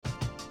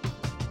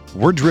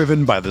We're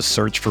driven by the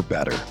search for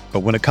better. But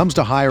when it comes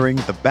to hiring,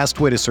 the best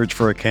way to search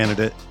for a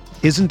candidate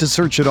isn't to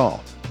search at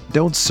all.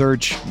 Don't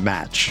search,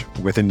 match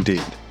with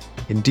Indeed.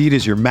 Indeed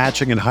is your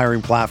matching and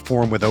hiring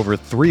platform with over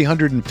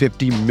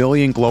 350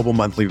 million global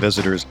monthly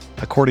visitors,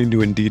 according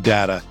to Indeed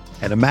data,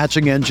 and a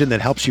matching engine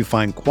that helps you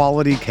find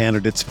quality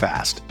candidates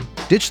fast.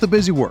 Ditch the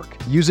busy work.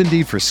 Use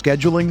Indeed for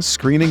scheduling,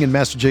 screening, and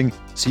messaging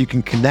so you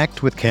can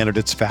connect with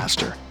candidates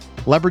faster.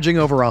 Leveraging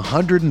over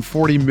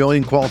 140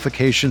 million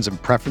qualifications and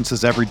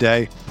preferences every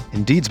day,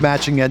 Indeed's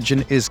matching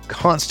engine is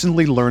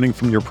constantly learning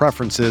from your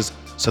preferences,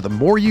 so the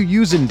more you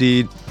use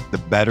Indeed, the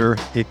better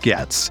it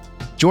gets.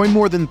 Join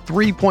more than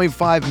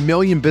 3.5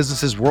 million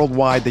businesses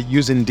worldwide that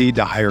use Indeed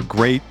to hire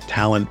great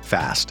talent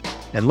fast.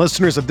 And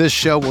listeners of this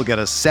show will get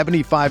a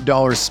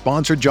 $75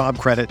 sponsored job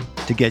credit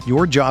to get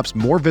your jobs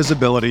more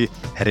visibility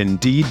at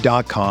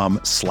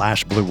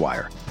Indeed.com/Blue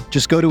Wire.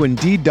 Just go to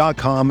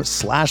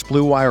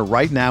Indeed.com/Blue Wire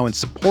right now and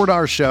support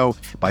our show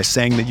by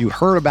saying that you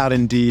heard about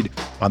Indeed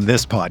on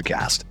this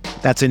podcast.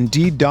 That's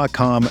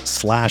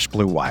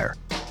Indeed.com/Blue Wire.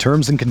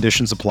 Terms and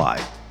conditions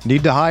apply.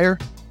 Need to hire?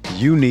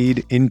 You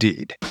need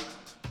Indeed.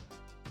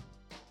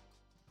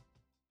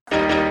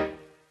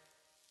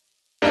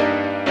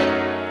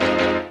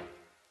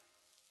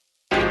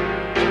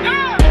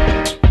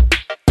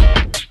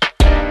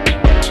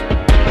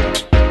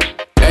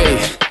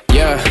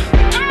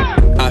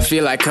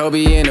 Feel like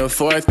Kobe in the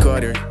fourth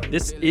quarter.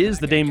 This is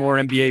the Day More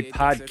NBA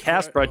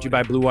podcast, brought to you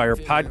by Blue Wire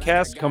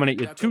Podcast, coming at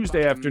you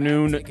Tuesday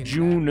afternoon,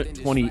 June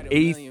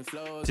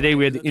 28th. Today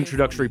we had the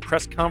introductory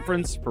press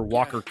conference for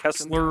Walker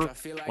Kessler,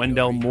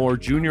 Wendell Moore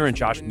Jr., and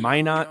Josh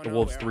Minnot, the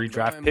Wolves' 3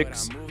 draft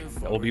picks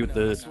that will be with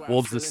the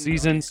Wolves this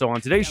season. So on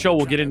today's show,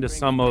 we'll get into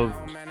some of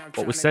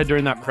what was said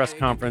during that press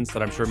conference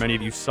that I'm sure many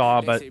of you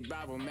saw, but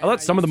I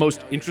thought some of the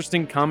most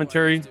interesting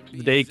commentary of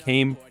the day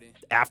came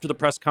after the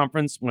press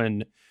conference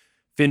when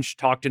Finch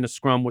talked in a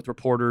scrum with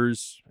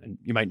reporters, and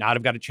you might not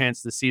have got a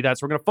chance to see that.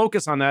 So we're going to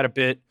focus on that a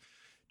bit,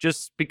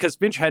 just because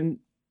Finch hadn't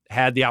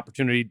had the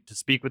opportunity to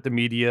speak with the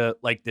media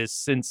like this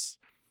since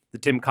the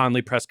Tim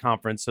Connelly press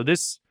conference. So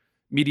this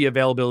media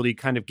availability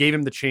kind of gave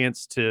him the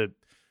chance to,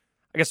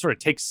 I guess, sort of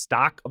take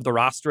stock of the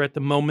roster at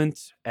the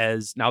moment,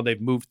 as now they've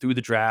moved through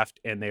the draft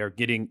and they are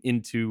getting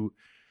into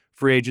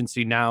free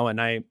agency now. And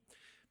I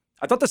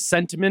thought the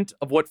sentiment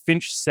of what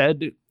Finch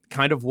said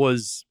kind of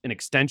was an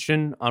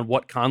extension on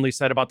what Conley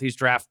said about these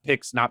draft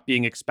picks not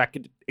being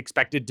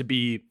expected to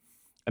be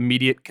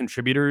immediate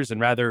contributors,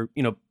 and rather,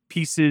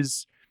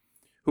 pieces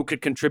who could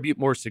contribute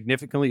more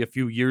significantly a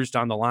few years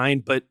down the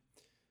line. But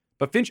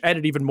Finch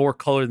added even more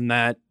color than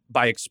that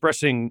by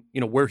expressing,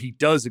 where he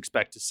does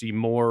expect to see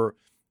more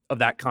of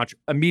that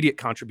immediate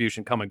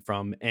contribution coming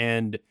from.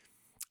 And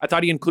I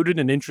thought he included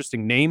an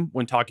interesting name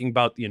when talking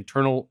about the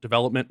internal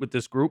development with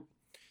this group.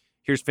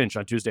 Here's Finch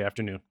on Tuesday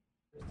afternoon.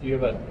 Do you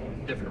have a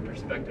different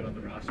perspective on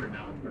the roster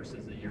now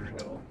versus a year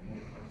ago?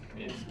 I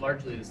mean, it's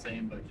largely the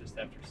same, but just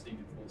after seeing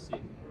a full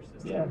season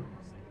versus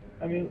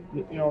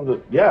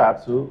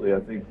absolutely. I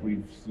think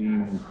we've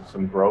seen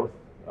some growth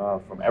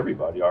from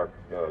everybody, our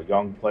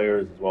young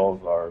players as well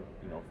as our,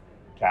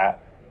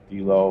 Cat,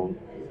 D'Lo,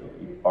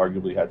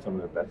 arguably had some of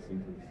their best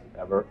seasons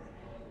ever.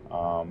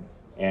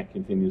 Ant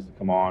continues to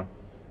come on,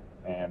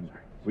 and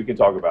we can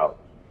talk about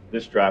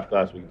this draft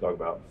class. We can talk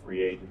about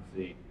free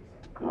agency.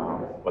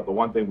 But the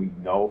one thing we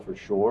know for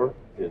sure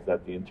is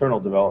that the internal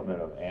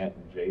development of Ant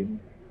and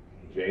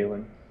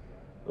Jaylen,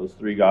 those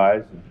 3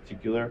 guys in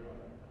particular,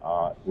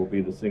 will be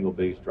the single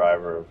biggest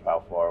driver of how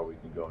far we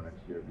can go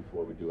next year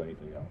before we do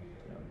anything else.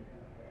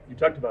 You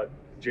talked about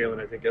Jaylen,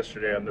 I think,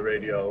 yesterday on the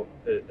radio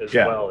as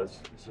well. It's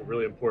a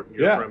really important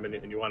year for him,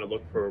 and you want to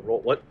look for a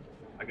role. What,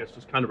 I guess,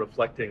 just kind of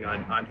reflecting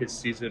on his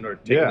season or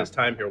taking his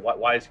time here,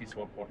 why is he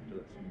so important to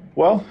this?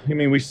 Well, I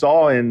mean, we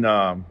saw in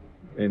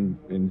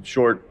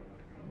short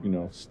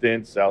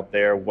stints out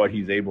there what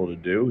he's able to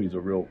do. He's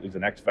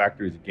an X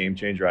factor. He's a game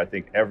changer. I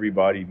think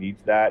everybody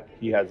needs that.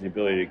 He has the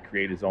ability to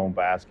create his own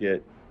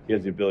basket. He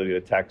has the ability to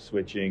attack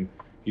switching.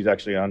 He's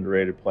actually an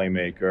underrated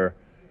playmaker.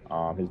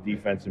 His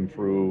defense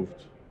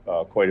improved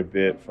quite a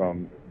bit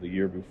from the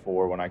year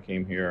before when I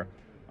came here.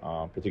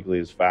 Particularly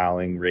his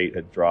fouling rate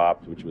had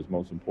dropped, which was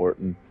most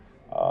important.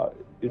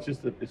 It's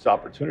just it's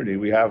opportunity.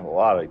 We have a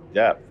lot of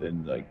depth,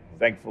 and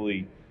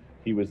thankfully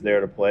he was there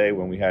to play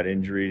when we had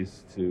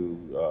injuries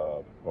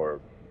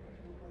or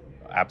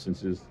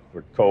absences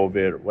for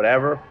COVID or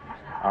whatever.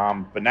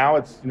 But now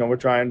it's, we're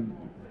trying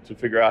to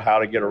figure out how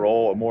to get a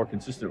more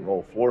consistent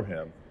role for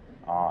him.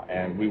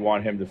 And we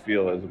want him to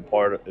feel as a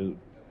part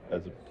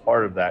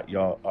of that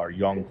our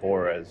young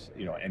core as,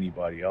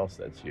 anybody else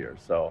that's here.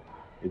 So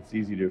it's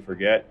easy to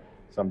forget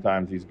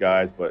sometimes these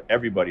guys, but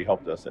everybody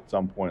helped us at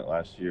some point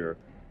last year,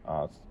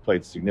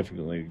 played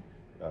significantly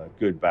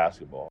good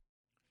basketball.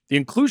 The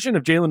inclusion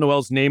of Jaylen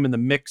Nowell's name in the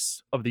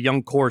mix of the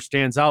young core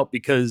stands out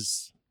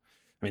because,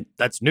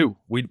 that's new.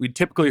 We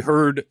typically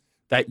heard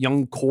that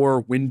young core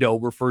window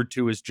referred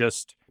to as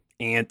just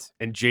Ant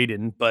and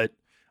Jayden, but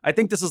I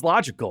think this is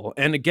logical.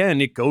 And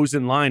again, it goes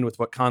in line with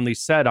what Conley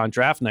said on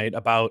draft night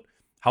about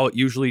how it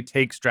usually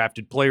takes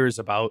drafted players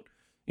about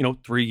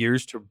 3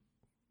 years to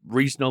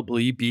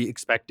reasonably be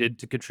expected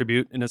to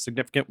contribute in a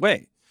significant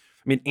way.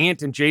 I mean,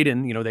 Ant and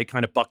Jaylen, they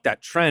kind of bucked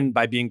that trend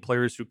by being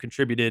players who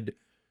contributed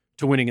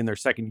to winning in their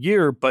second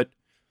year, but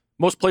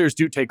most players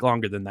do take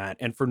longer than that.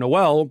 And for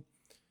Nowell,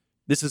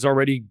 this is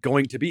already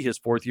going to be his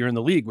fourth year in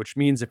the league, which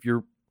means if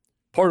you're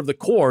part of the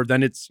core,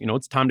 then it's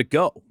time to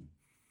go.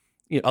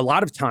 A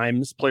lot of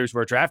times players who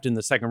are drafted in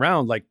the second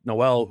round, like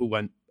Nowell, who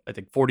went, I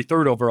think,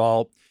 43rd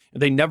overall,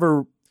 they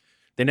never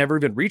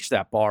even reach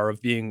that bar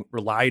of being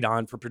relied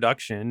on for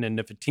production. And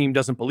if a team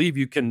doesn't believe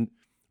you can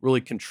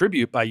really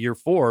contribute by year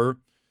 4,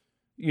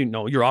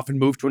 you're often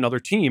moved to another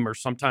team, or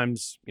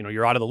sometimes,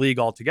 you're out of the league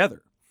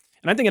altogether.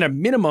 And I think at a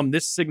minimum,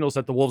 this signals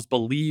that the Wolves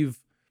believe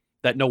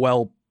that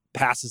Nowell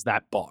passes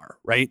that bar,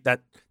 right?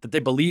 That they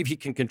believe he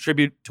can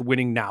contribute to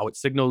winning now. It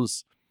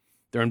signals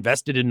they're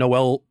invested in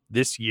Nowell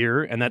this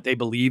year and that they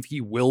believe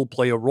he will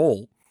play a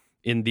role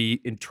in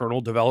the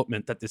internal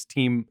development that this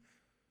team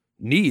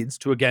needs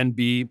to, again,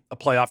 be a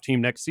playoff team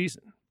next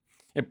season.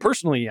 And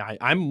personally,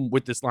 I'm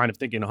with this line of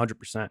thinking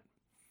 100%.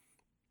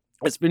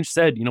 As Finch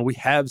said, we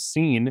have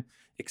seen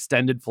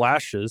extended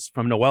flashes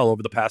from Nowell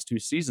over the past 2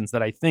 seasons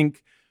that I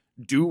think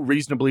do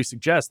reasonably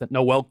suggest that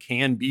Nowell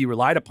can be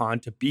relied upon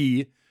to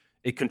be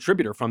a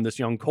contributor from this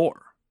young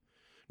core.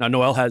 Now,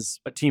 Nowell has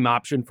a team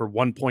option for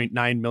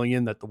 $1.9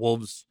 million that the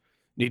Wolves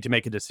need to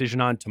make a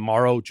decision on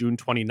tomorrow, June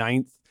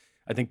 29th.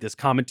 I think this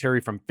commentary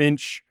from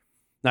Finch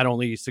not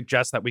only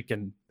suggests that we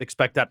can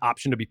expect that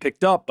option to be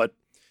picked up, but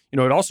it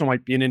also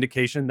might be an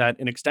indication that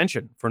an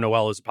extension for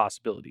Nowell is a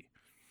possibility.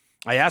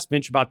 I asked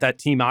Finch about that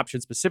team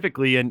option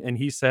specifically, and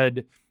he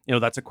said,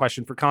 that's a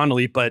question for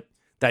Connolly, but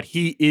that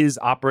he is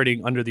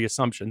operating under the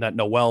assumption that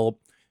Nowell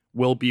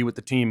will be with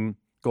the team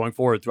going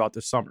forward throughout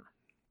this summer.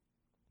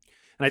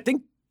 And I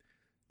think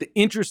the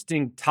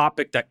interesting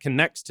topic that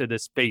connects to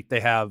this faith they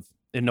have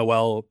in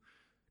Nowell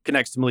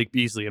connects to Malik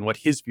Beasley and what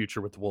his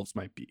future with the Wolves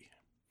might be.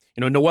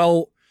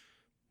 Nowell,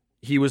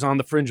 he was on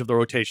the fringe of the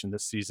rotation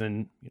this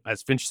season.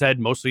 As Finch said,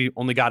 mostly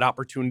only got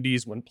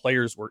opportunities when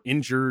players were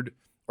injured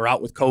or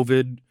out with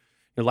COVID.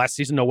 Last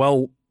season,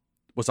 Nowell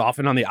was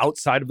often on the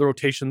outside of the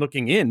rotation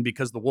looking in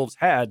because the Wolves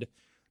had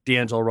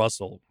D'Angelo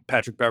Russell,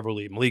 Patrick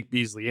Beverley, Malik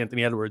Beasley,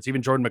 Anthony Edwards,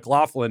 even Jordan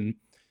McLaughlin,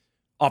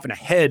 often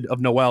ahead of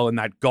Nowell in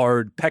that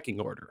guard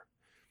pecking order.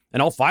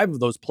 And all 5 of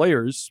those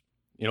players,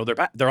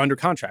 they're under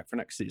contract for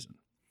next season,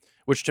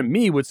 which to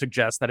me would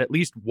suggest that at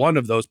least one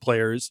of those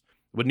players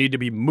would need to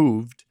be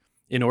moved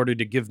in order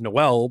to give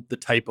Nowell the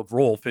type of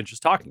role Finch is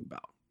talking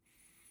about.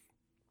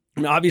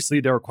 And obviously,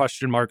 there are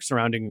question marks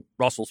surrounding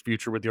Russell's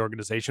future with the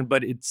organization,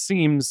 but it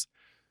seems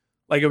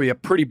like it would be a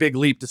pretty big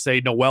leap to say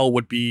Nowell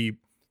would be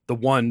the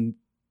one,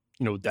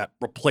 that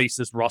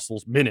replaces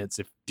Russell's minutes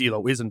if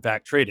D'Lo is in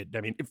fact traded.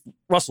 I mean, if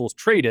Russell is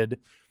traded,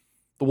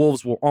 the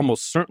Wolves will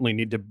almost certainly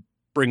need to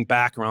bring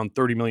back around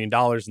 $30 million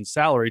in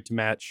salary to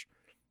match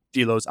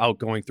D'Lo's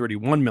outgoing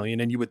 $31 million.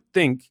 And you would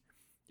think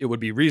it would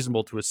be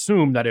reasonable to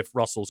assume that if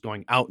Russell's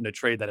going out in a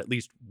trade, that at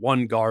least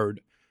one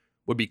guard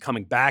would be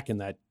coming back in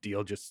that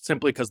deal, just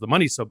simply because the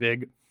money's so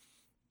big,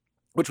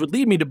 which would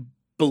lead me to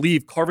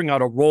believe carving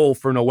out a role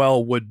for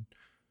Nowell would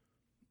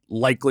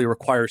likely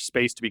require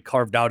space to be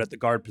carved out at the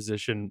guard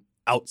position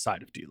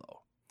outside of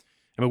D'Lo.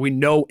 I mean, we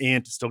know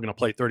Ant is still going to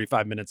play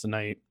 35 minutes a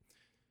night.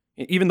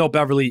 Even though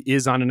Beverley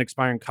is on an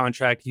expiring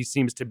contract, he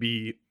seems to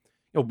be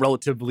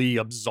relatively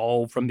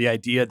absolved from the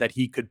idea that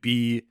he could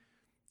be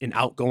an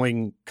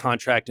outgoing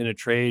contract in a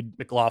trade.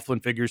 McLaughlin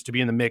figures to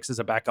be in the mix as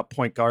a backup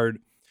point guard,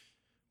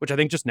 which I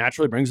think just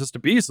naturally brings us to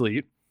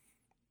Beasley,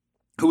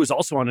 who is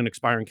also on an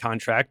expiring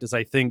contract, as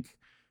I think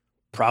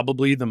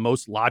probably the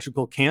most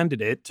logical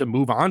candidate to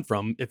move on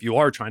from if you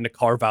are trying to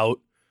carve out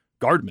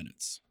guard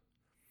minutes.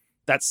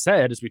 That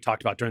said, as we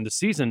talked about during the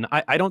season,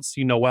 I don't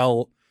see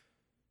Nowell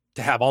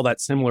to have all that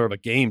similar of a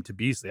game to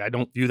Beasley. I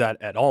don't view that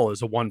at all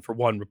as a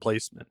one-for-one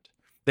replacement.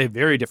 They have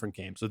very different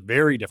games with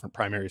very different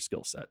primary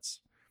skill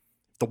sets.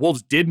 If the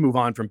Wolves did move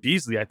on from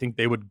Beasley, I think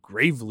they would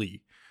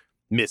gravely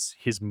miss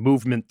his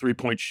movement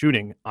three-point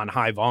shooting on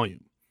high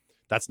volume.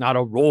 That's not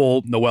a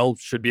role Nowell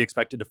should be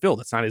expected to fill.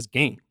 That's not his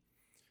game.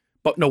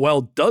 But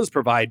Nowell does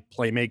provide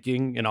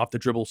playmaking and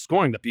off-the-dribble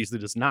scoring that Beasley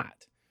does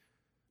not.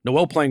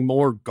 Nowell playing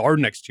more guard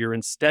next year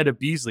instead of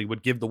Beasley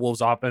would give the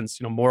Wolves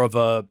offense, more of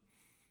an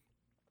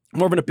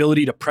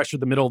ability to pressure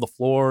the middle of the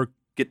floor,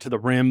 get to the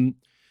rim.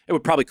 It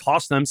would probably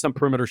cost them some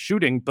perimeter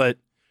shooting, but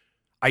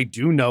I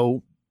do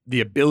know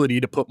the ability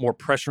to put more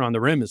pressure on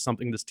the rim is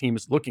something this team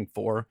is looking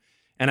for.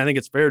 And I think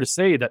it's fair to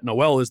say that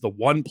Nowell is the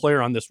one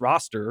player on this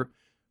roster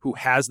who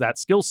has that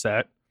skill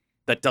set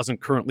that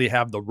doesn't currently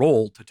have the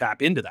role to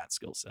tap into that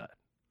skill set.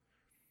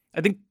 I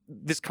think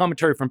this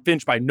commentary from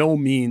Finch by no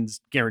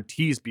means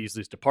guarantees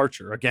Beasley's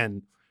departure.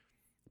 Again,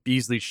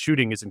 Beasley's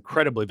shooting is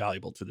incredibly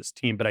valuable to this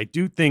team, but I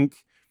do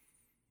think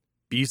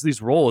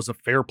Beasley's role is a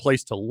fair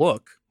place to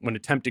look when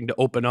attempting to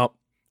open up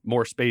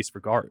more space for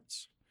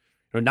guards.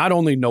 Not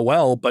only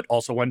Nowell, but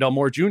also Wendell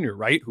Moore Jr.,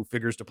 right, who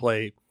figures to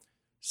play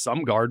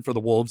some guard for the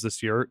Wolves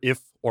this year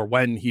if or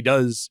when he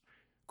does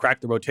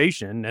crack the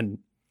rotation. And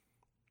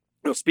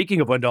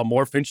speaking of Wendell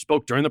Moore, Finch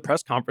spoke during the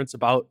press conference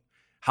about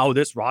how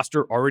this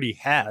roster already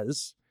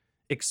has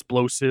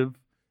explosive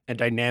and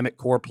dynamic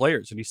core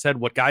players. And he said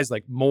what guys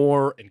like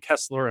Moore and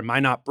Kessler and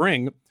Minnot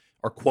bring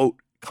are, quote,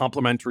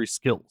 complementary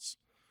skills.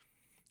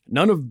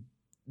 None of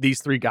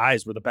these three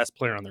guys were the best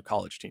player on their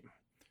college team.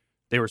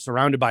 They were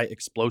surrounded by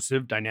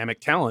explosive,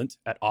 dynamic talent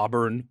at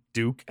Auburn,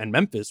 Duke, and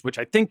Memphis, which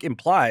I think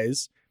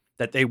implies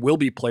that they will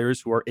be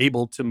players who are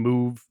able to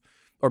move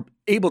or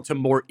able to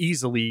more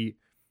easily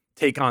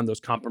take on those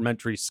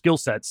complementary skill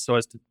sets so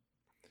as to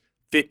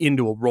fit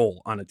into a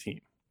role on a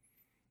team.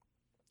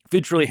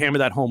 Finch really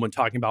hammered that home when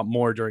talking about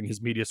Moore during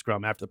his media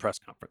scrum after the press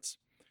conference.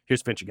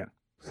 Here's Finch again.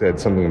 Said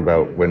something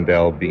about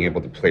Wendell being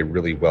able to play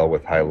really well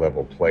with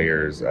high-level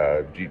players.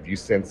 Do you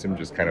sense him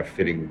just kind of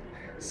fitting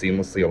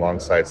seamlessly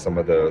alongside some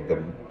of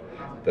the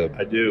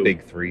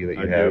big three that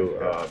you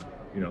have?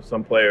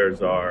 Some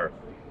players are,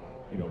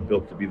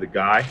 built to be the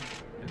guy,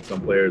 and some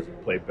players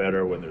play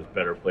better when there's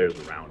better players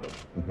around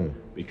them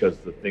because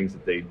the things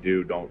that they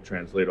do don't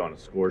translate on a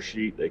score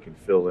sheet. They can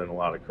fill in a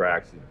lot of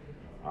cracks.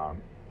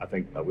 I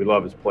think we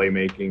love his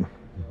playmaking.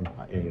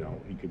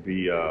 He could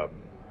be a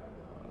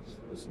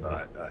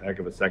heck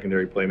of a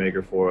secondary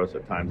playmaker for us,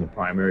 at times a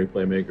primary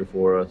playmaker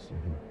for us.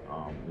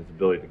 His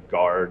ability to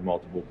guard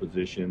multiple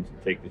positions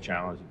and take the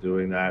challenge of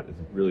doing that is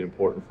really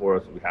important for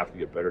us. We have to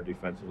get better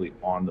defensively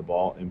on the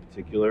ball in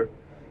particular.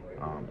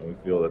 And we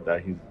feel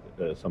that he's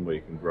somebody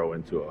who can grow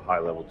into a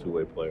high-level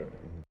two-way player.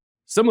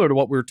 Similar to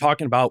what we were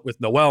talking about with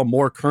Nowell,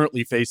 Moore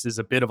currently faces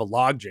a bit of a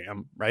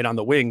logjam right on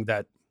the wing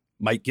that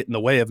might get in the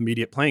way of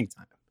immediate playing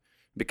time.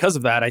 Because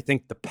of that, I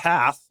think the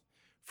path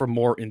for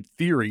Moore, in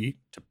theory,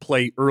 to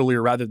play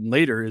earlier rather than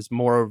later is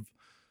more of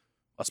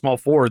a small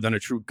forward than a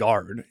true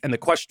guard. And the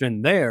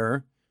question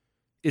there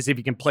is if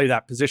he can play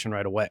that position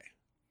right away.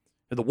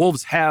 The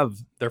Wolves have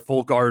their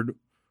full guard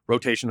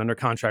rotation under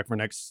contract for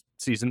next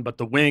season, but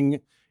the wing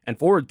and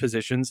forward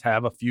positions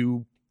have a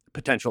few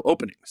potential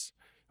openings.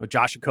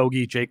 Josh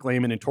Okogie, Jake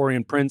Layman, and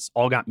Taurean Prince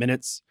all got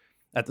minutes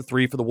at the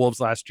three for the Wolves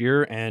last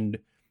year, and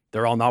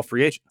they're all now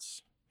free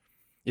agents.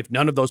 If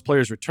none of those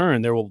players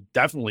return, there will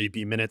definitely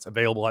be minutes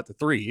available at the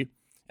three.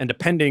 And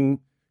depending,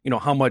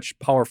 how much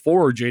power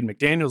forward Jaden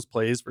McDaniels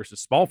plays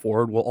versus small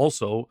forward will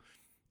also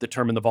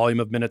determine the volume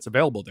of minutes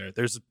available there.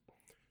 There's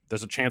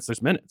a chance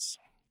there's minutes.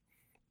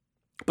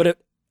 But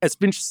as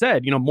Finch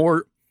said,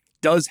 Moore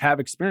does have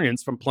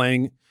experience from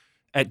playing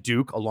at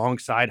Duke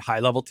alongside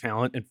high-level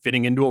talent and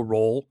fitting into a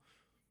role,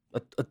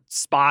 a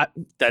spot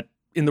that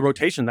in the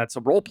rotation that's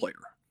a role player.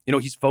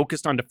 He's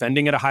focused on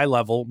defending at a high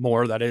level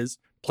more, that is,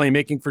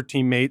 playmaking for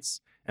teammates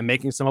and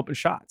making some open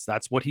shots.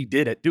 That's what he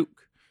did at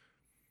Duke.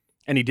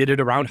 And he did it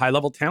around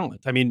high-level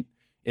talent. I mean,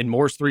 in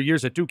Moore's 3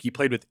 years at Duke, he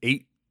played with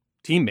 8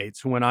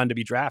 teammates who went on to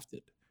be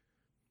drafted.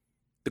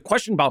 The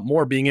question about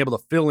Moore being able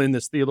to fill in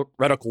this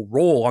theoretical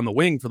role on the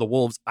wing for the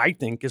Wolves, I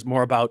think, is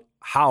more about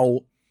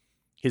how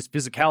his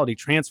physicality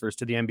transfers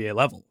to the NBA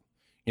level.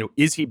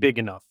 Is he big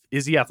enough?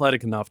 Is he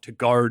athletic enough to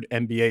guard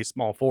NBA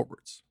small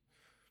forwards?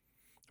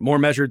 Moore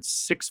measured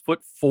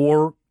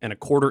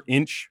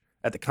 6'4.25"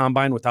 at the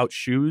combine without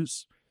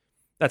shoes.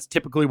 That's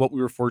typically what we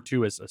refer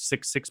to as a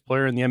 6'6"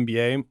 player in the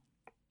NBA.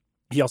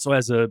 He also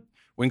has a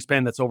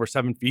wingspan that's over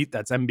 7 feet.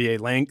 That's NBA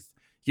length.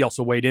 He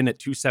also weighed in at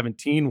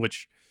 217,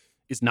 which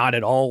is not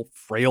at all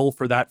frail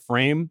for that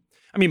frame.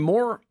 I mean,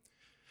 Moore,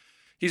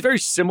 he's very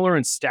similar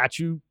in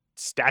stature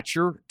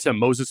to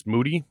Moses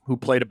Moody, who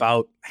played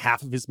about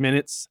half of his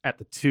minutes at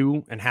the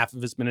 2 and half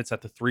of his minutes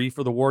at the 3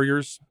 for the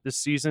Warriors this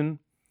season.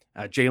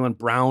 Jaylen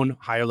Brown,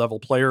 higher level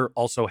player,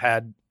 also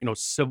had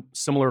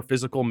similar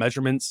physical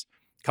measurements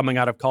coming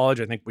out of college.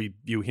 I think we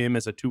view him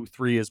as a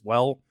 2-3 as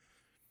well.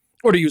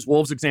 Or to use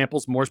Wolves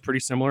examples, Moore's pretty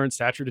similar in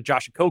stature to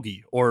Josh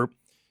Okogie, or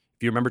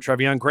if you remember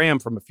Trevion Graham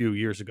from a few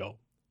years ago,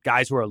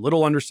 guys who are a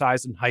little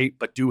undersized in height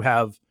but do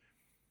have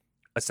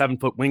a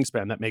 7-foot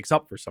wingspan that makes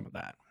up for some of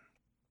that.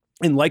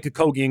 And like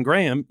Okogie and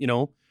Graham,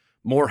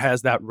 Moore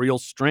has that real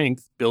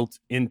strength built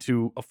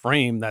into a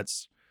frame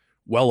that's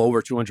well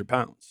over 200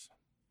 pounds.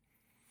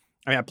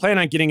 I plan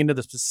on getting into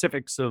the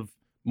specifics of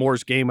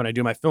Moore's game when I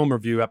do my film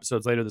review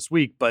episodes later this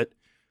week, but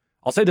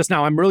I'll say this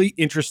now. I'm really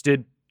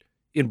interested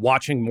in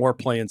watching Moore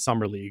play in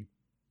Summer League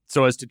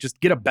so as to just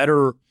get a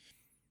better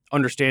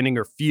understanding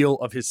or feel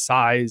of his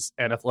size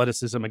and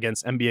athleticism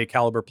against NBA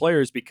caliber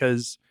players,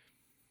 because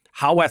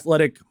how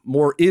athletic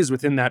Moore is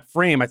within that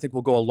frame, I think,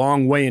 will go a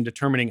long way in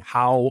determining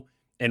how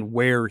and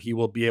where he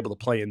will be able to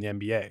play in the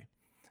NBA.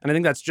 And I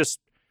think that's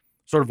just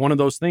sort of one of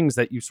those things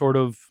that you sort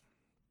of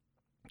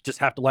just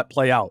have to let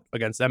play out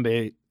against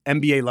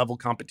NBA level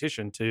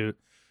competition to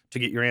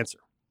get your answer.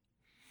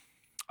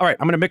 All right,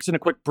 I'm going to mix in a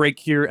quick break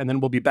here, and then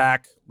we'll be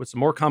back with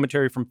some more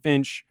commentary from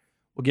Finch.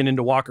 We'll get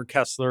into Walker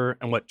Kessler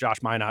and what Josh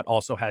Minnot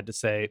also had to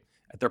say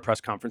at their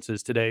press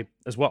conferences today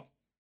as well.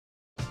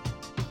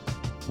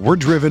 We're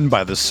driven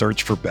by the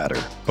search for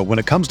better. But when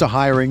it comes to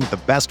hiring,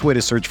 the best way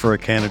to search for a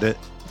candidate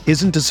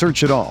isn't to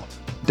search at all.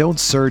 Don't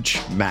search,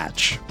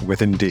 match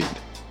with Indeed.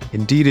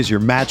 Indeed is your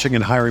matching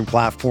and hiring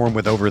platform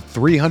with over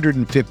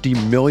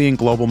 350 million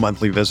global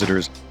monthly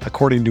visitors,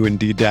 according to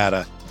Indeed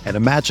data, and a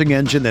matching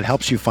engine that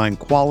helps you find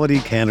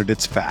quality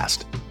candidates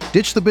fast.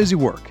 Ditch the busy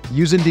work.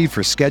 Use Indeed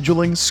for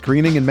scheduling,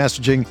 screening, and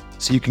messaging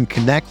so you can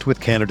connect with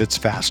candidates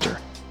faster.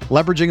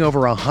 Leveraging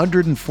over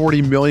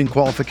 140 million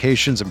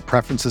qualifications and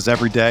preferences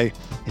every day,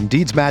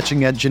 Indeed's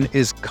matching engine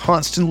is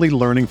constantly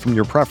learning from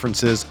your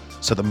preferences,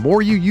 so the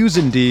more you use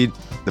Indeed,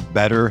 the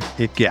better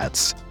it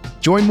gets.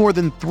 Join more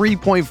than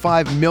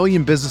 3.5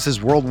 million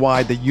businesses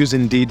worldwide that use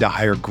Indeed to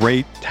hire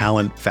great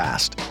talent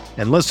fast.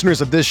 And listeners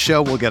of this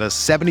show will get a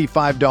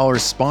 $75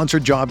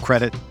 sponsored job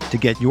credit to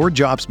get your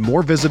jobs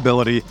more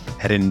visibility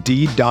at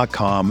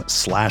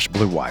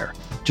Indeed.com/Blue Wire.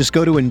 Just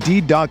go to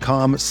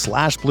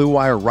Indeed.com/Blue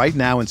Wire right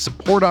now and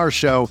support our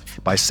show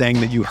by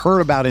saying that you heard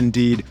about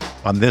Indeed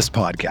on this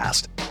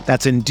podcast.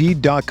 That's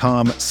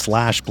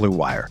Indeed.com/Blue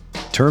Wire.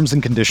 Terms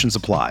and conditions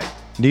apply.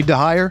 Need to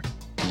hire?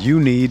 You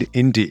need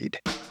Indeed.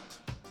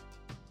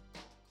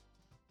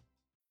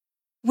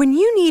 When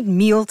you need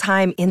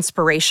mealtime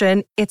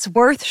inspiration, it's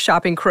worth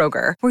shopping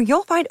Kroger, where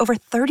you'll find over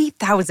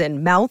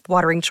 30,000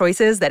 mouth-watering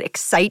choices that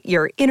excite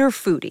your inner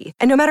foodie.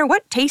 And no matter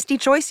what tasty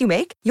choice you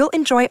make, you'll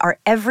enjoy our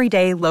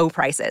everyday low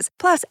prices,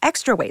 plus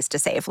extra ways to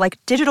save, like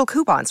digital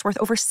coupons worth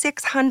over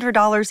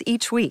 $600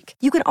 each week.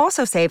 You can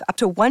also save up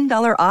to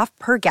 $1 off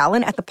per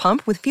gallon at the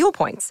pump with fuel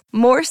points.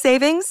 More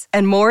savings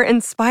and more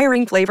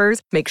inspiring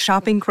flavors make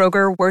shopping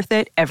Kroger worth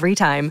it every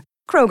time.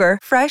 Kroger,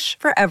 fresh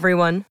for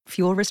everyone.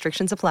 Fuel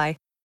restrictions apply.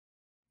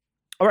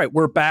 All right,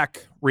 we're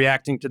back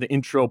reacting to the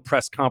intro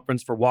press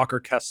conference for Walker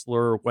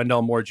Kessler,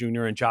 Wendell Moore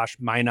Jr., and Josh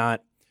Minnot.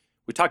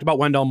 We talked about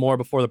Wendell Moore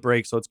before the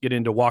break, so let's get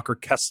into Walker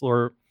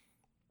Kessler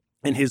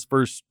and his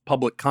first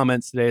public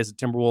comments today as a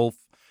Timberwolf.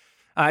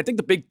 I think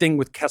the big thing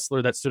with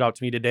Kessler that stood out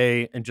to me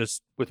today, and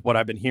just with what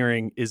I've been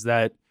hearing, is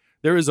that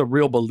there is a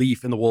real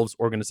belief in the Wolves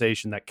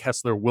organization that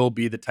Kessler will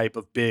be the type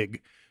of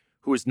big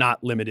who is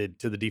not limited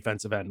to the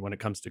defensive end when it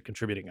comes to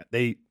contributing it.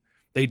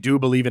 They do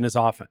believe in his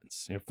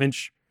offense. You know,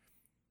 Finch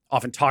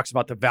often talks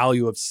about the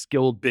value of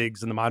skilled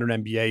bigs in the modern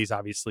NBA. He's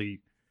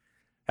obviously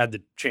had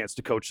the chance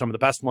to coach some of the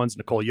best ones: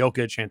 Nikola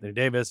Jokic, Anthony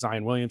Davis,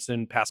 Zion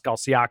Williamson, Pascal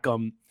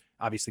Siakam,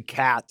 obviously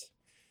Cat.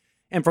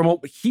 And from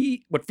what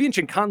Finch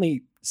and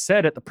Conley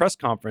said at the press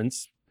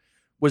conference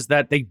was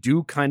that they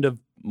do kind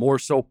of more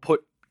so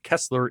put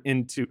Kessler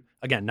into,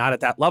 again, not at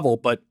that level,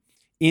 but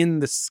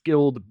in the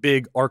skilled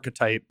big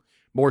archetype,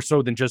 more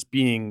so than just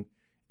being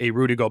a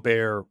Rudy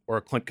Gobert or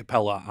a Clint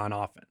Capella on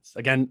offense.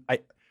 Again,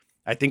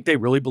 I think they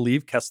really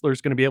believe Kessler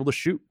is going to be able to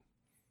shoot.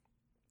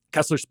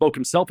 Kessler spoke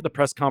himself at the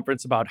press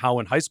conference about how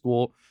in high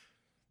school,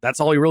 that's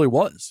all he really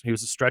was. He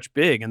was a stretch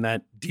big, and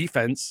that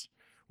defense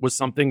was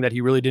something that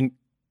he really didn't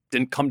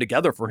come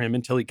together for him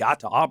until he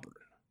got to Auburn.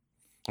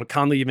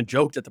 Conley even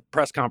joked at the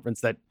press conference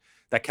that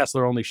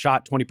Kessler only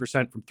shot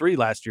 20% from three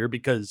last year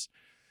because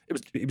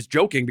he was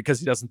joking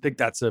because he doesn't think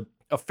that's a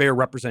fair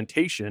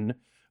representation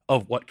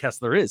of what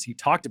Kessler is. He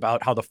talked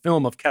about how the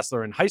film of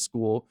Kessler in high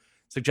school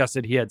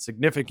suggested he had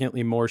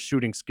significantly more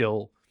shooting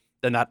skill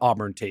than that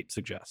Auburn tape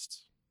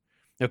suggests.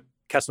 You know,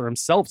 Kessler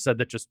himself said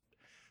that just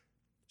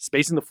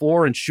spacing the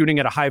floor and shooting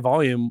at a high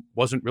volume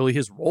wasn't really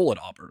his role at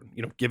Auburn,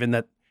 given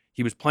that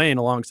he was playing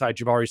alongside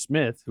Jabari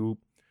Smith, who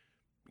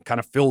kind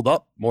of filled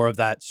up more of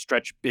that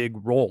stretch big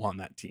role on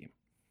that team.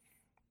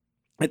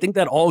 I think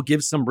that all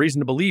gives some reason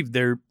to believe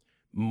there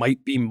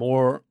might be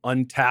more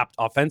untapped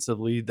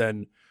offensively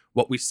than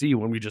what we see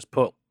when we just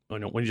pull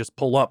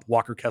up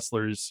Walker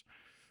Kessler's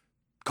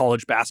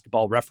college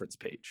basketball reference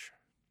page.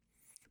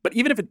 But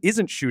even if it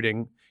isn't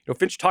shooting,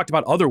 Finch talked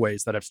about other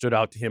ways that have stood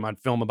out to him on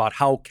film about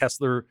how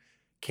Kessler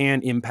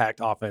can impact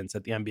offense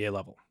at the NBA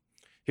level.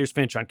 Here's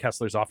Finch on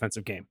Kessler's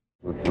offensive game.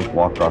 With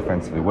Walker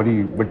offensively, what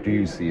do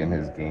you see in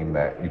his game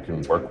that you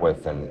can work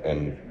with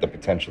and the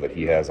potential that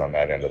he has on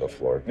that end of the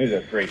floor? He's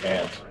got great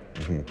hands.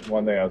 Mm-hmm.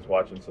 One thing, I was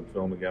watching some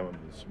film again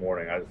this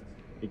morning.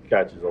 He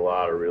catches a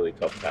lot of really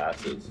tough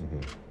passes.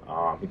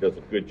 Mm-hmm. He does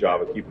a good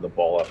job of keeping the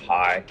ball up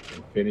high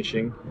and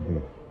finishing. Mm-hmm.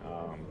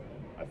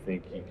 I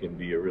think he can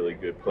be a really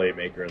good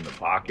playmaker in the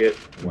pocket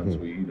once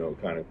we,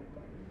 kind of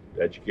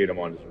educate him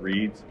on his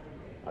reads.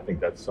 I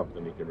think that's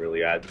something he can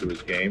really add to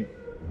his game.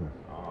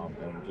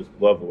 And just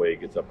love the way he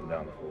gets up and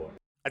down the floor.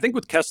 I think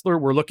with Kessler,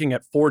 we're looking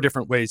at 4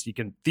 different ways he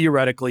can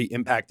theoretically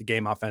impact the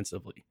game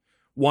offensively.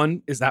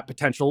 One is that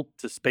potential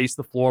to space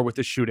the floor with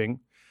his shooting.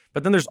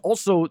 But then there's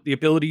also the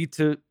ability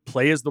to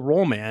play as the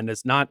roll man,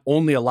 as not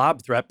only a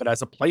lob threat, but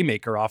as a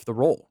playmaker off the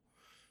roll.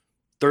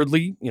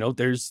 Thirdly,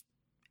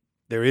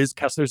 there is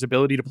Kessler's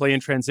ability to play in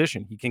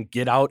transition. He can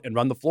get out and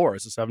run the floor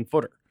as a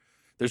 7-footer.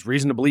 There's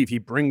reason to believe he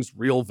brings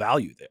real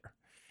value there.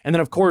 And then,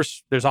 of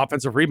course, there's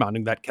offensive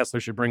rebounding that Kessler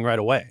should bring right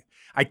away.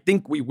 I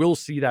think we will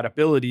see that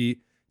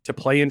ability to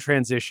play in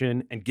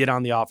transition and get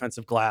on the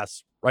offensive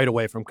glass right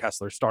away from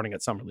Kessler starting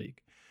at Summer League.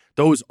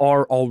 Those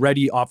are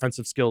already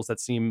offensive skills that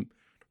seem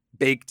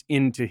baked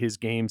into his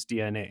game's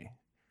DNA.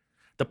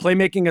 The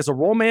playmaking as a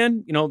roll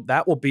man,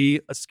 that will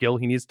be a skill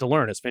he needs to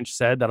learn. As Finch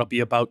said, that'll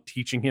be about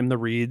teaching him the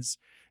reads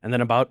and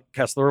then about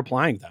Kessler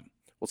applying them.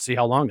 We'll see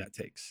how long that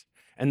takes.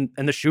 And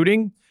the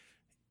shooting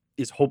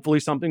is hopefully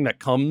something that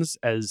comes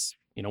as,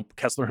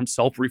 Kessler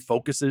himself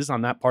refocuses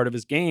on that part of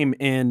his game.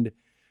 And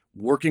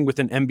working with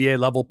an NBA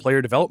level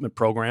player development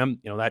program,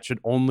 that should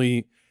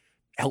only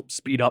help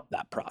speed up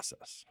that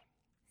process.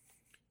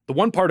 The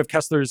one part of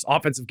Kessler's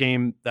offensive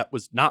game that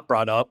was not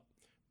brought up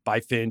by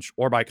Finch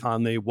or by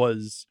Conley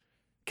was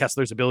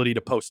Kessler's ability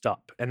to post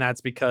up. And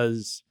that's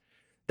because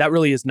that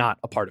really is not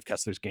a part of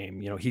Kessler's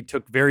game. He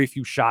took very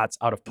few shots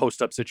out of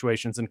post-up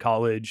situations in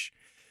college.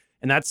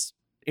 And that's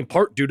in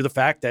part due to the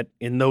fact that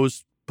in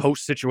those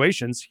post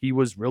situations, he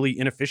was really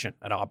inefficient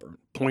at Auburn.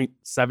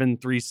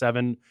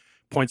 0.737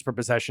 points per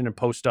possession in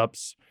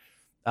post-ups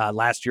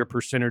last year per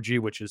synergy,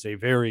 which is a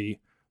very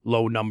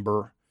low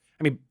number.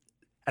 I mean,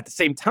 at the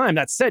same time,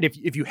 that said,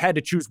 if you had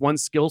to choose one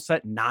skill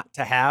set not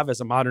to have as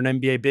a modern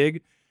NBA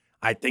big,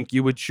 I think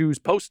you would choose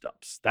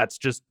post-ups. That's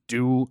just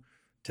due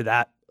to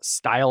that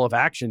style of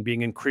action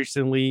being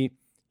increasingly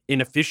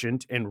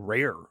inefficient and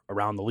rare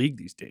around the league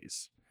these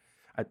days.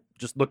 I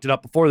just looked it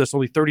up before this.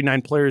 Only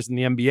 39 players in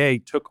the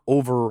NBA took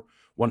over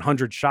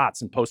 100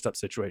 shots in post-up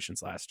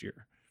situations last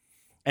year.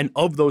 And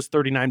of those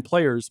 39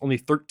 players, only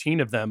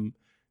 13 of them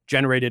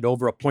generated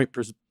over a point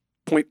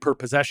per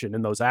possession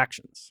in those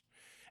actions.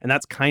 And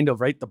that's kind of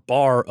the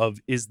bar of,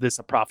 is this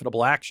a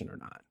profitable action or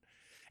not?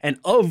 And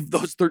of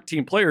those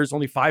 13 players,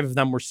 only 5 of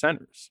them were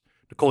centers.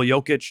 Nikola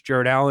Jokic,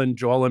 Jared Allen,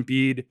 Joel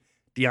Embiid,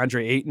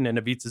 DeAndre Ayton, and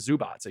Ivica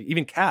Zubac.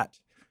 Even Kat,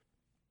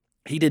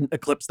 he didn't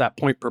eclipse that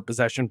point per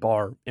possession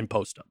bar in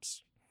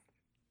post-ups.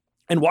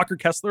 And Walker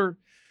Kessler,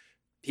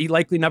 he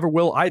likely never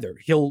will either.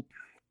 He'll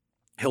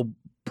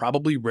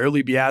probably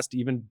rarely be asked to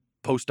even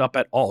post up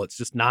at all. It's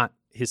just not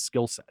his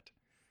skill set.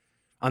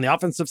 On the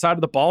offensive side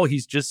of the ball,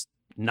 he's just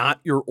not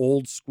your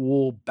old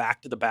school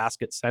back to the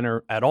basket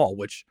center at all,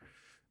 which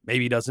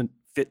maybe doesn't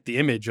fit the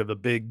image of a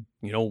big,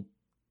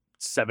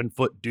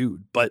 7-foot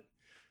dude, but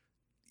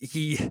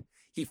he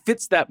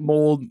fits that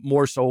mold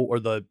more so, or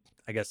the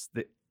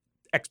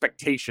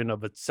expectation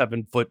of a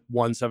 7'1",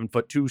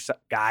 7'2"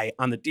 guy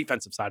on the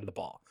defensive side of the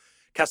ball.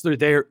 Kessler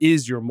there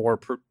is your more,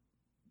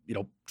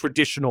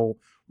 traditional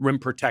rim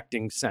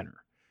protecting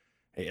center.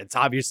 It's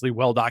obviously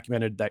well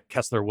documented that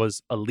Kessler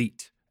was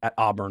elite at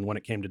Auburn when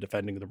it came to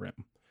defending the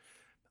rim.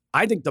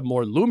 I think the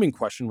more looming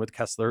question with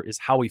Kessler is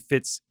how he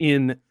fits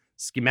in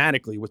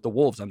schematically with the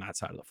Wolves on that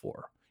side of the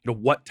floor.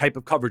 What type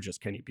of coverages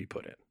can he be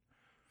put in?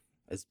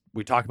 As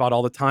we talk about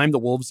all the time, the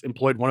Wolves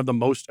employed one of the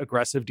most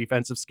aggressive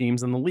defensive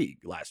schemes in the league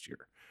last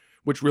year,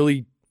 which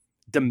really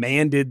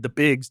demanded the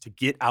bigs to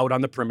get out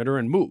on the perimeter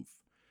and move.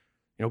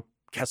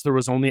 Kessler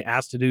was only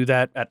asked to do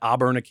that at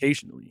Auburn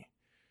occasionally.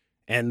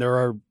 And there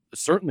are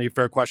certainly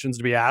fair questions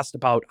to be asked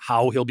about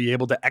how he'll be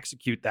able to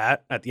execute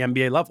that at the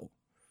NBA level.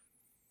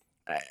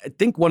 I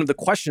think one of the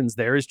questions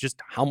there is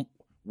just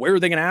where are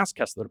they going to ask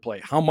Kessler to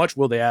play? How much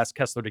will they ask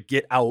Kessler to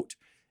get out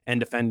and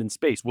defend in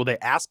space? Will they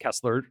ask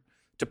Kessler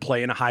to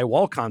play in a high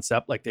wall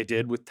concept like they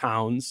did with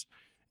Towns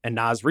and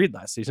Naz Reid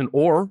last season?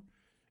 Or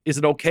is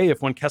it okay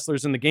if when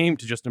Kessler's in the game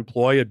to just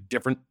employ a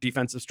different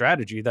defensive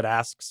strategy that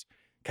asks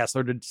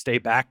Kessler to stay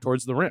back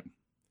towards the rim?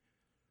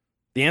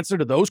 The answer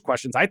to those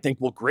questions, I think,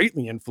 will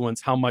greatly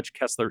influence how much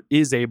Kessler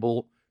is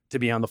able to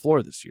be on the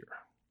floor this year.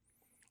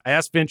 I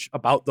asked Finch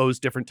about those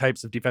different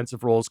types of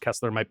defensive roles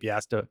Kessler might be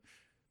asked to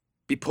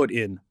be put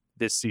in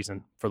this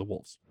season for the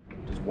Wolves.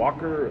 Does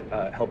Walker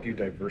help you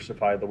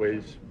diversify the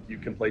ways you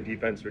can play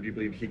defense, or do you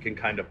believe he can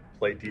kind of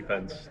play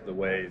defense the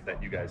way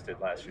that you guys did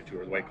last year, too,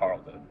 or the way Carl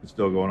did? It's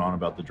still going on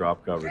about the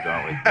drop coverage,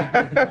 aren't we?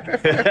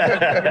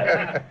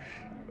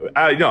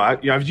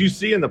 As you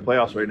see in the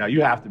playoffs right now,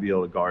 you have to be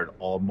able to guard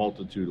a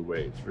multitude of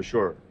ways, for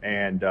sure.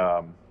 And,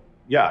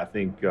 I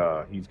think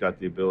he's got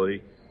the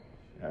ability.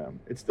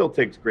 It still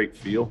takes great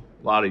feel.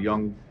 A lot of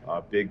young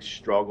bigs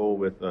struggle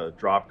with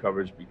drop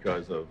coverage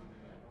because of,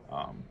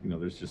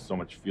 there's just so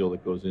much feel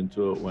that goes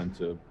into it,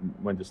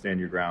 when to stand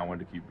your ground, when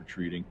to keep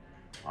retreating.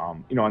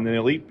 And the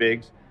elite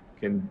bigs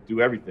can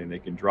do everything. They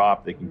can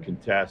drop, they can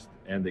contest,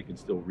 and they can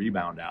still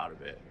rebound out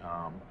of it.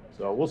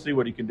 So we'll see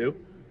what he can do.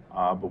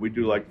 But we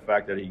do like the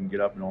fact that he can get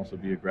up and also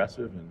be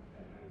aggressive.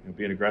 And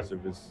being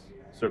aggressive is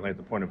certainly at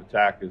the point of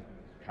attack is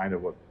kind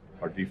of what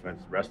our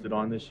defense rested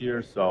on this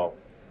year. So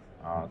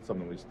it's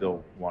something we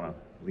still want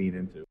to lean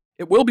into.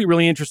 It will be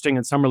really interesting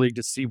in Summer League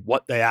to see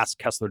what they ask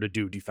Kessler to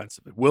do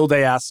defensively. Will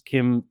they ask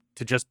him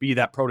to just be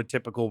that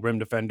prototypical rim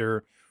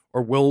defender,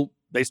 or will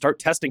they start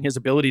testing his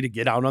ability to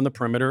get out on the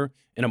perimeter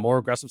in a more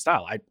aggressive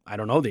style? I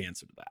don't know the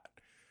answer to that.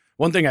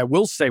 One thing I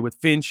will say with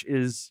Finch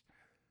is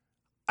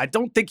I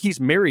don't think he's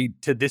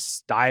married to this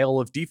style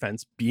of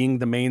defense being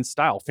the main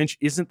style. Finch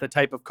isn't the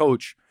type of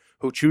coach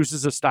who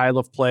chooses a style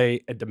of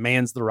play and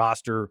demands the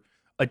roster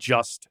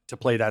adjust to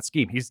play that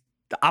scheme. He's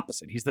the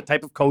opposite. He's the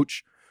type of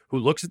coach who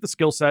looks at the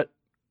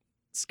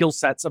skill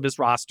sets of his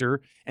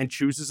roster and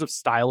chooses a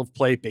style of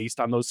play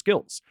based on those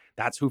skills.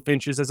 That's who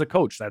Finch is as a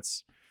coach.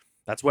 That's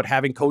what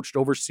having coached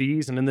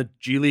overseas and in the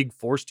G League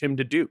forced him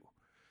to do.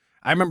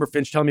 I remember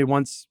Finch telling me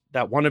once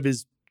that one of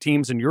his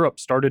teams in Europe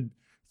started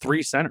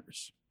 3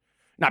 centers.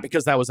 Not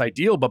because that was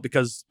ideal, but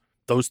because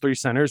those 3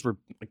 centers were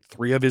like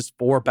 3 of his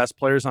 4 best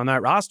players on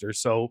that roster.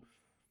 So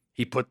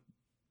he put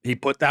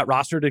that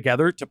roster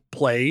together to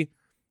play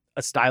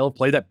a style of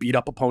play that beat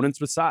up opponents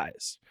with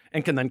size.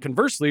 And can then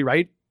conversely,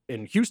 right,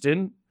 in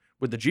Houston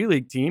with the G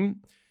League team,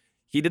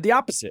 he did the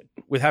opposite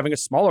with having a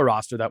smaller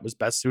roster that was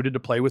best suited to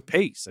play with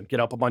pace and get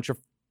up a bunch of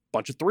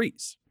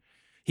threes.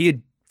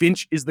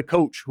 Finch is the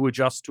coach who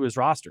adjusts to his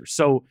roster.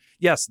 So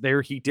yes,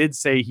 there he did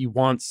say he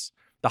wants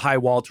the high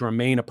wall to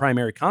remain a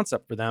primary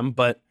concept for them,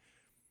 but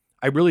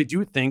I really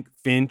do think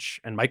Finch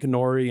and Mike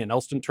Nori and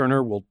Elston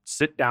Turner will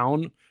sit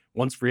down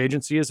once free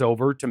agency is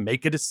over to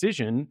make a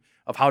decision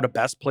of how to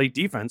best play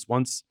defense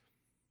once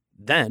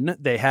then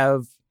they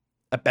have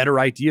a better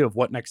idea of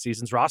what next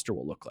season's roster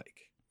will look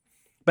like.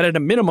 But at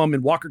a minimum,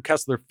 in Walker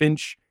Kessler,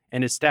 Finch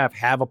and his staff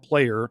have a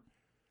player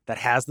that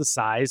has the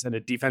size and a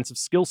defensive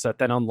skill set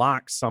that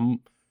unlocks some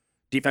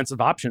defensive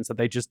options that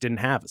they just didn't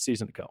have a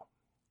season ago.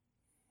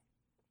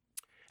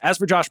 As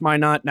for Josh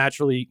Minnot,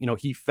 naturally,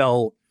 he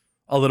fell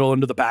a little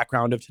into the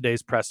background of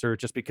today's presser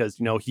just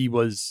because, he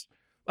was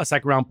a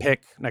second round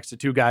pick next to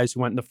two guys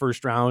who went in the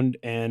first round.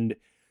 And,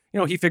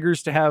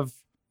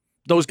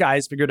 those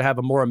guys figure to have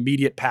a more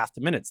immediate path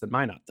to minutes than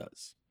Minnot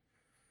does.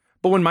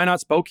 But when Minnot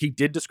spoke, he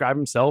did describe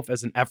himself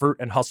as an effort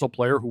and hustle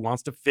player who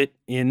wants to fit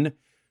in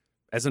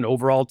as an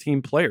overall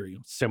team player.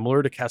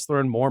 Similar to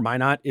Kessler and Moore,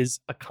 Minnot is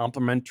a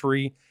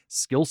complementary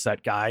skill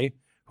set guy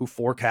who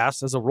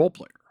forecasts as a role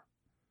player.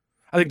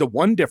 I think the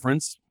one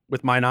difference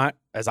with Minnot,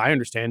 as I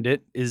understand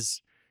it,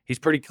 is he's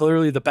pretty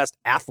clearly the best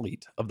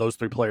athlete of those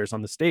three players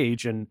on the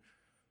stage. And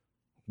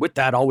with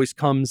that always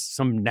comes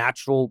some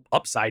natural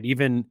upside,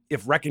 even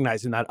if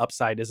recognizing that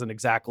upside isn't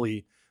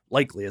exactly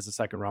likely as a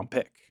second round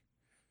pick.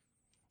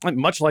 And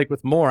much like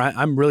with Moore,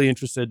 I'm really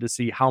interested to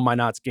see how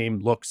Minnot's game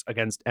looks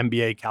against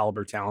NBA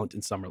caliber talent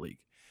in Summer League.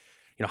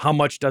 How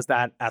much does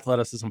that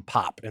athleticism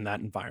pop in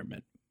that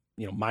environment?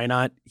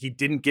 Minnot, he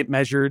didn't get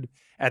measured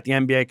at the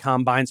NBA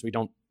Combine, so we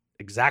don't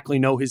exactly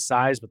know his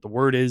size, but the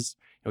word is,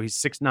 he's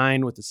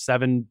 6'9" with a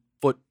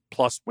 7-foot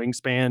plus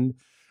wingspan,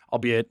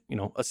 albeit,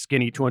 a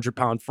skinny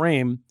 200-pound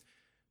frame.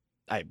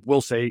 I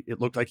will say it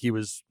looked like he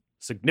was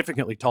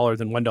significantly taller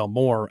than Wendell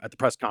Moore at the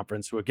press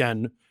conference, who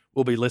again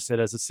will be listed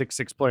as a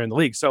 6'6" player in the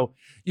league. So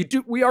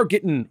we are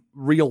getting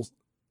real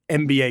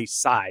NBA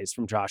size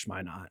from Josh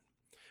Minnot.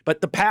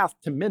 But the path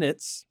to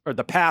minutes, or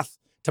the path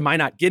to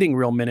Minnot getting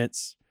real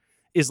minutes,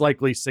 is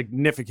likely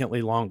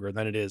significantly longer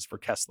than it is for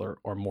Kessler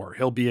or Moore.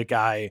 He'll be a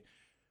guy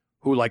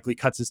who likely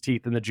cuts his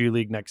teeth in the G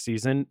League next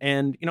season.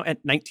 And,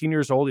 at 19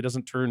 years old, he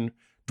doesn't turn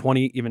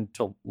 20 even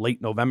till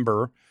late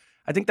November.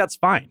 I think that's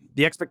fine.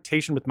 The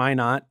expectation with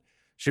Minnot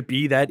should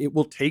be that it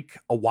will take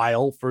a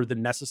while for the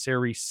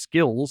necessary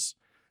skills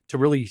to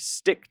really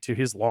stick to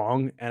his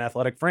long and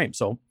athletic frame.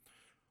 So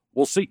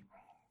we'll see.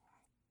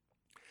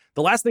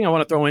 The last thing I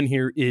want to throw in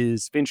here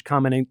is Finch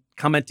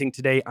commenting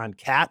today on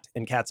Cat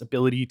and Cat's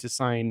ability to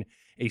sign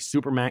a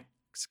Supermax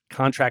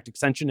contract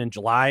extension in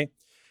July.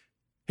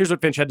 Here's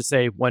what Finch had to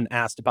say when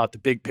asked about the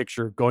big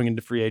picture going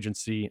into free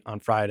agency on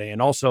Friday,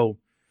 and also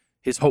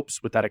his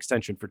hopes with that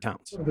extension for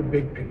Towns. The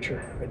big picture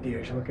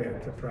ideas you look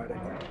at for Friday.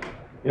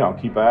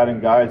 Keep adding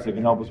guys that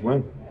can help us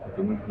win,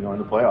 in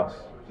the playoffs.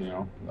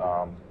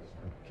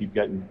 Keep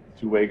getting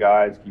two-way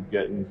guys, keep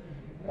getting,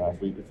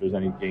 if there's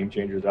any game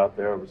changers out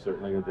there, we'll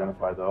certainly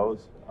identify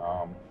those.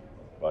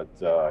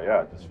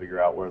 Just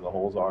figure out where the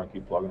holes are and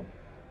keep plugging them.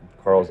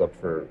 Carl's up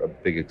for a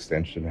big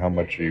extension. How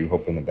much are you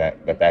hoping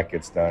that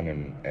gets done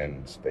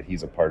and that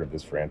he's a part of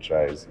this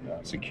franchise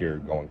secure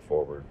going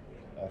forward?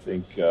 I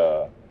think,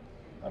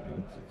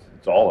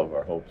 it's all of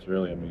our hopes,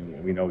 really.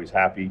 We know he's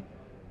happy.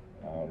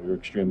 We were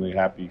extremely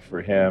happy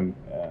for him,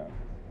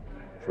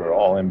 for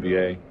all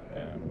NBA,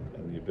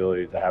 and the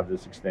ability to have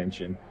this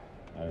extension.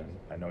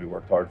 I know he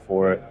worked hard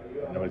for it.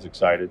 I know he's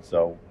excited.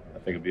 So I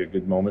think it'd be a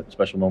good moment,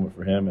 special moment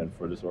for him and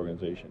for this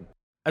organization.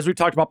 As we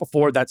talked about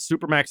before, that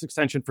Supermax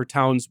extension for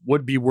Towns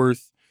would be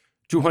worth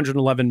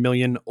 $211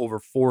 million over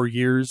 4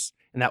 years,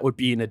 and that would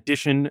be in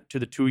addition to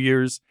the 2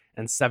 years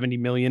and $70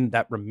 million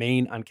that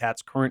remain on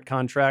Cat's current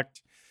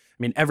contract.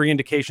 Every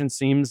indication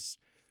seems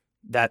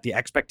that the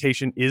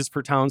expectation is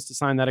for Towns to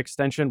sign that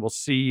extension. We'll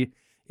see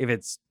if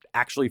it's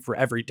actually for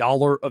every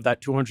dollar of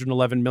that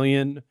 $211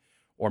 million,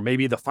 or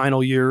maybe the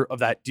final year of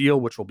that deal,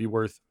 which will be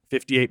worth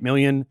 $58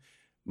 million.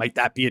 Might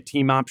that be a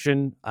team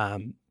option?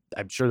 I'm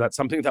sure that's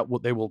something that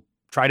they will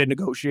try to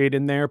negotiate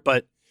in there.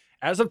 But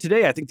as of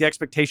today, I think the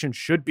expectation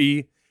should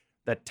be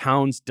that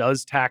Towns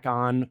does tack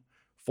on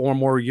 4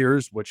 more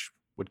years, which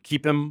would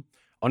keep him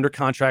under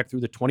contract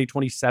through the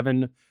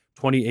 2027-28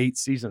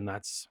 season.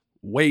 That's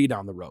way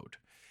down the road.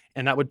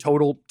 And that would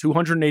total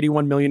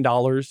 $281 million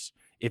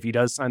if he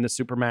does sign the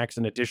Supermax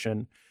in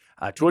addition.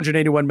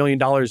 $281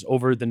 million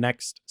over the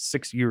next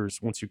 6 years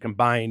once you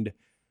combined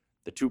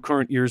the 2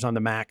 current years on the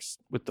max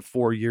with the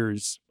 4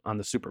 years on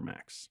the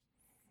Supermax.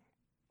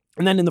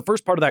 And then in the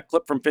first part of that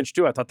clip from Finch,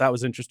 too, I thought that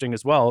was interesting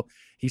as well.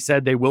 He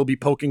said they will be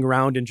poking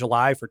around in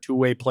July for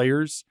two-way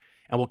players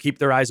and will keep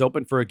their eyes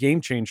open for a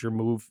game-changer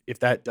move if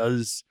that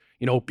does,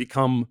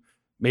 become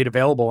made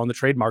available on the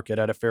trade market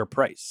at a fair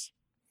price.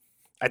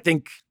 I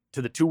think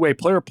to the two-way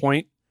player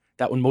point,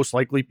 that would most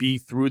likely be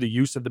through the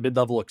use of the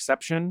mid-level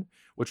exception,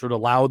 which would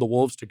allow the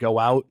Wolves to go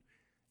out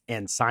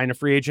and sign a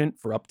free agent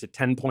for up to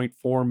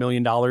 $10.4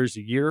 million a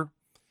year.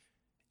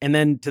 And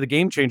then to the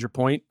game changer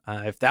point,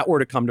 if that were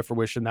to come to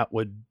fruition, that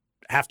would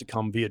have to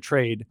come via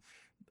trade.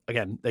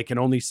 Again, they can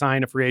only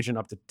sign a free agent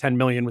up to $10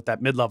 million with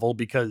that mid-level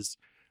because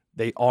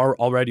they are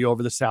already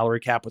over the salary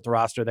cap with the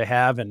roster they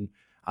have. And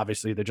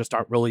obviously there just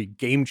aren't really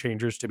game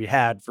changers to be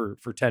had for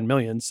 $10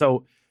 million.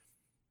 So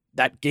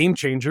that game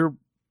changer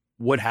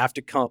would have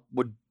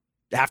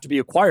to be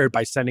acquired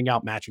by sending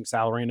out matching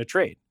salary in a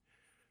trade.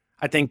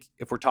 I think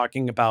if we're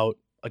talking about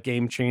a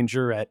game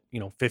changer at,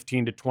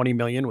 15 to 20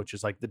 million, which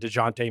is like the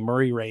DeJounte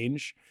Murray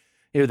range,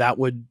 that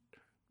would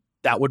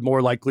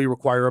more likely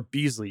require a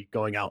Beasley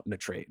going out in a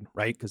trade,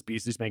 right? Because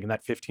Beasley's making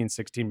that 15,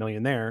 16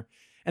 million there.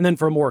 And then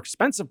for a more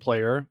expensive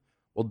player,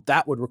 well,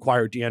 that would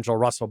require D'Angelo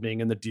Russell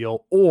being in the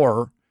deal,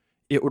 or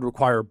it would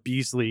require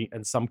Beasley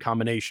and some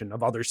combination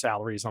of other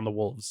salaries on the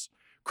Wolves'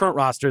 current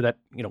roster that,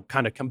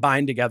 kind of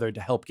combine together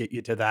to help get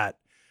you to that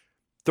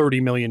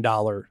 $30 million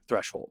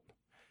threshold.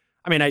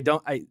 I mean,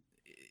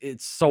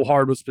 it's so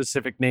hard with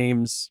specific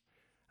names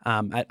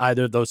at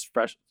either of those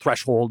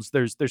thresholds.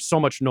 There's so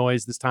much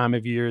noise this time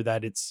of year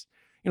that it's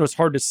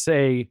hard to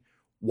say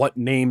what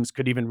names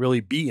could even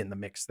really be in the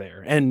mix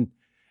there. And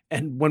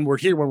when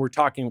we're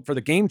talking for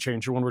the game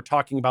changer, when we're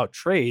talking about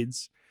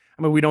trades,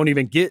 I mean, we don't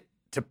even get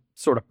to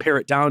sort of pare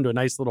it down to a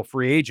nice little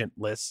free agent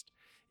list.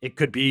 It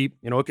could be,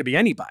 it could be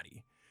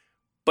anybody.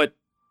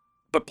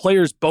 But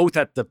players both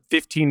at the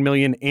 $15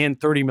 million and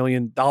 $30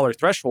 million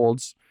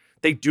thresholds,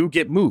 they do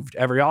get moved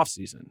every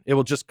offseason. It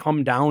will just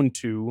come down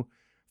to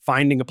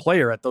finding a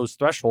player at those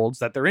thresholds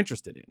that they're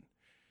interested in.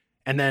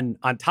 And then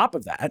on top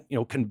of that,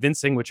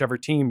 convincing whichever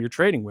team you're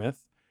trading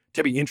with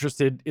to be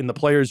interested in the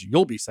players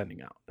you'll be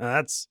sending out.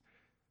 And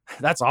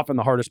that's often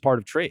the hardest part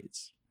of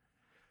trades.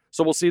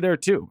 So we'll see there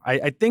too.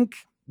 I think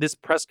this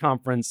press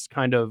conference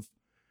kind of,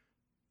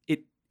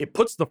 it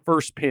puts the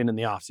first pin in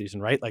the offseason,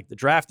 right? Like the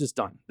draft is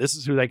done. This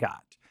is who they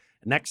got.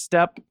 The next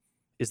step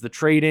is the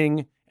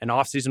trading and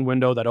offseason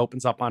window that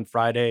opens up on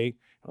Friday.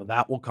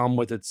 That will come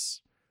with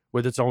its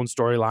own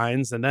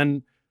storylines. And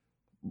then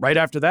right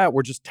after that,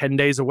 we're just 10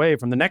 days away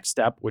from the next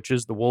step, which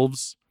is the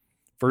Wolves'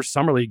 first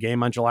Summer League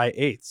game on July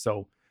 8th.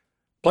 So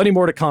plenty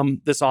more to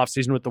come this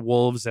offseason with the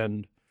Wolves.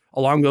 And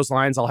along those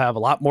lines, I'll have a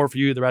lot more for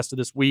you the rest of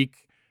this week.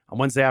 On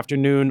Wednesday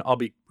afternoon, I'll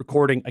be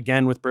recording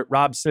again with Britt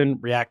Robson,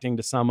 reacting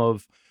to some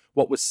of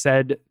what was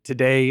said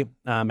today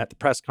at the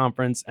press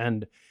conference.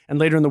 And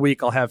later in the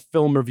week, I'll have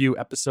film review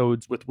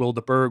episodes with Will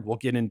DeBerg. We'll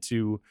get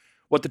into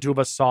what the two of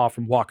us saw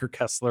from Walker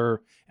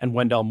Kessler and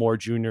Wendell Moore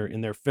Jr.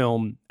 in their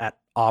film at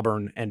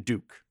Auburn and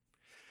Duke.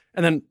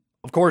 And then,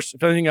 of course,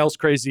 if anything else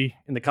crazy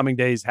in the coming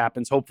days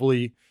happens,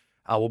 hopefully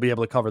we'll be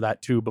able to cover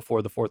that too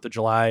before the 4th of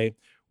July.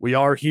 We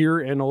are here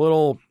in a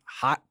little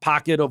hot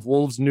pocket of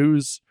Wolves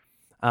news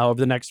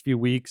over the next few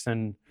weeks,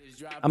 and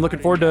I'm looking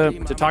forward to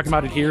talking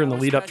about it here in the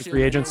lead up to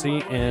free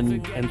agency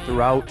and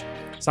throughout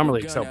Summer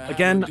League. So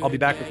again, I'll be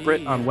back with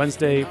Britt on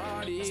Wednesday,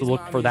 so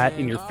look for that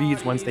in your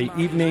feeds Wednesday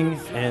evening,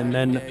 and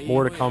then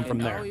more to come from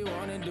there.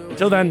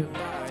 Until then,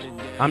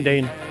 I'm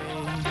Dane.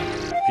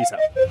 Peace out.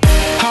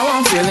 How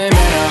I'm feeling, man,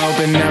 I hope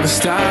it never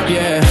stop,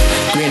 yeah.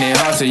 Green and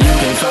hot so you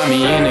can find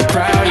me in the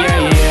crowd,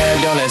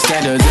 yeah. Don't let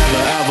standards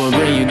ever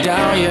bring you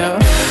down, yeah.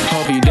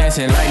 Hope you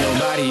dancing like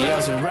nobody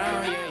else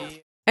around, yeah.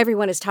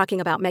 Everyone is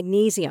talking about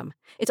magnesium.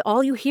 It's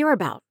all you hear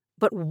about.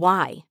 But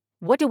why?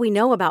 What do we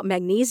know about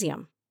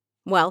magnesium?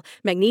 Well,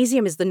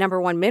 magnesium is the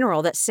 #1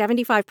 mineral that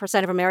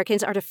 75% of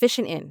Americans are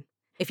deficient in.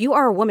 If you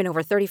are a woman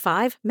over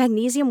 35,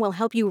 magnesium will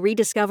help you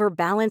rediscover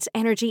balance,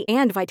 energy,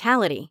 and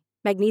vitality.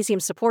 Magnesium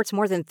supports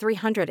more than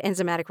 300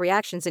 enzymatic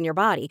reactions in your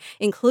body,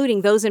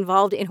 including those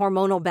involved in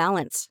hormonal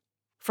balance.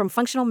 From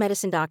functional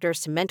medicine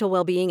doctors to mental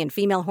well-being and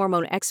female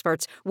hormone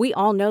experts, we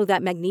all know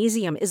that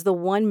magnesium is the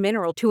one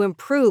mineral to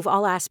improve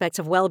all aspects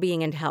of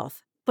well-being and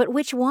health. But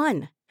which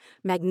one?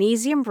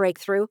 Magnesium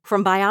Breakthrough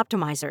from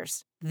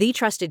Bioptimizers, the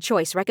trusted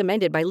choice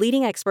recommended by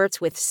leading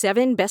experts with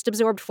 7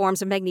 best-absorbed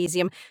forms of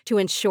magnesium to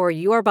ensure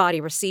your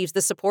body receives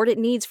the support it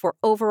needs for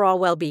overall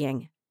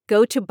well-being.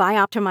 Go to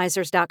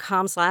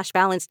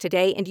bioptimizers.com/balance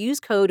today and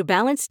use code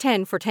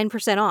BALANCE10 for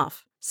 10%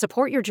 off.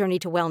 Support your journey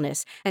to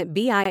wellness at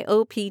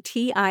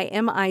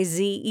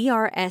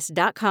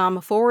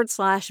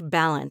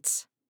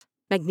bioptimizers.com/balance.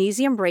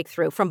 Magnesium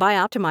Breakthrough from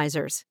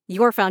Bioptimizers,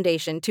 your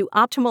foundation to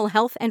optimal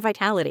health and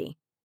vitality.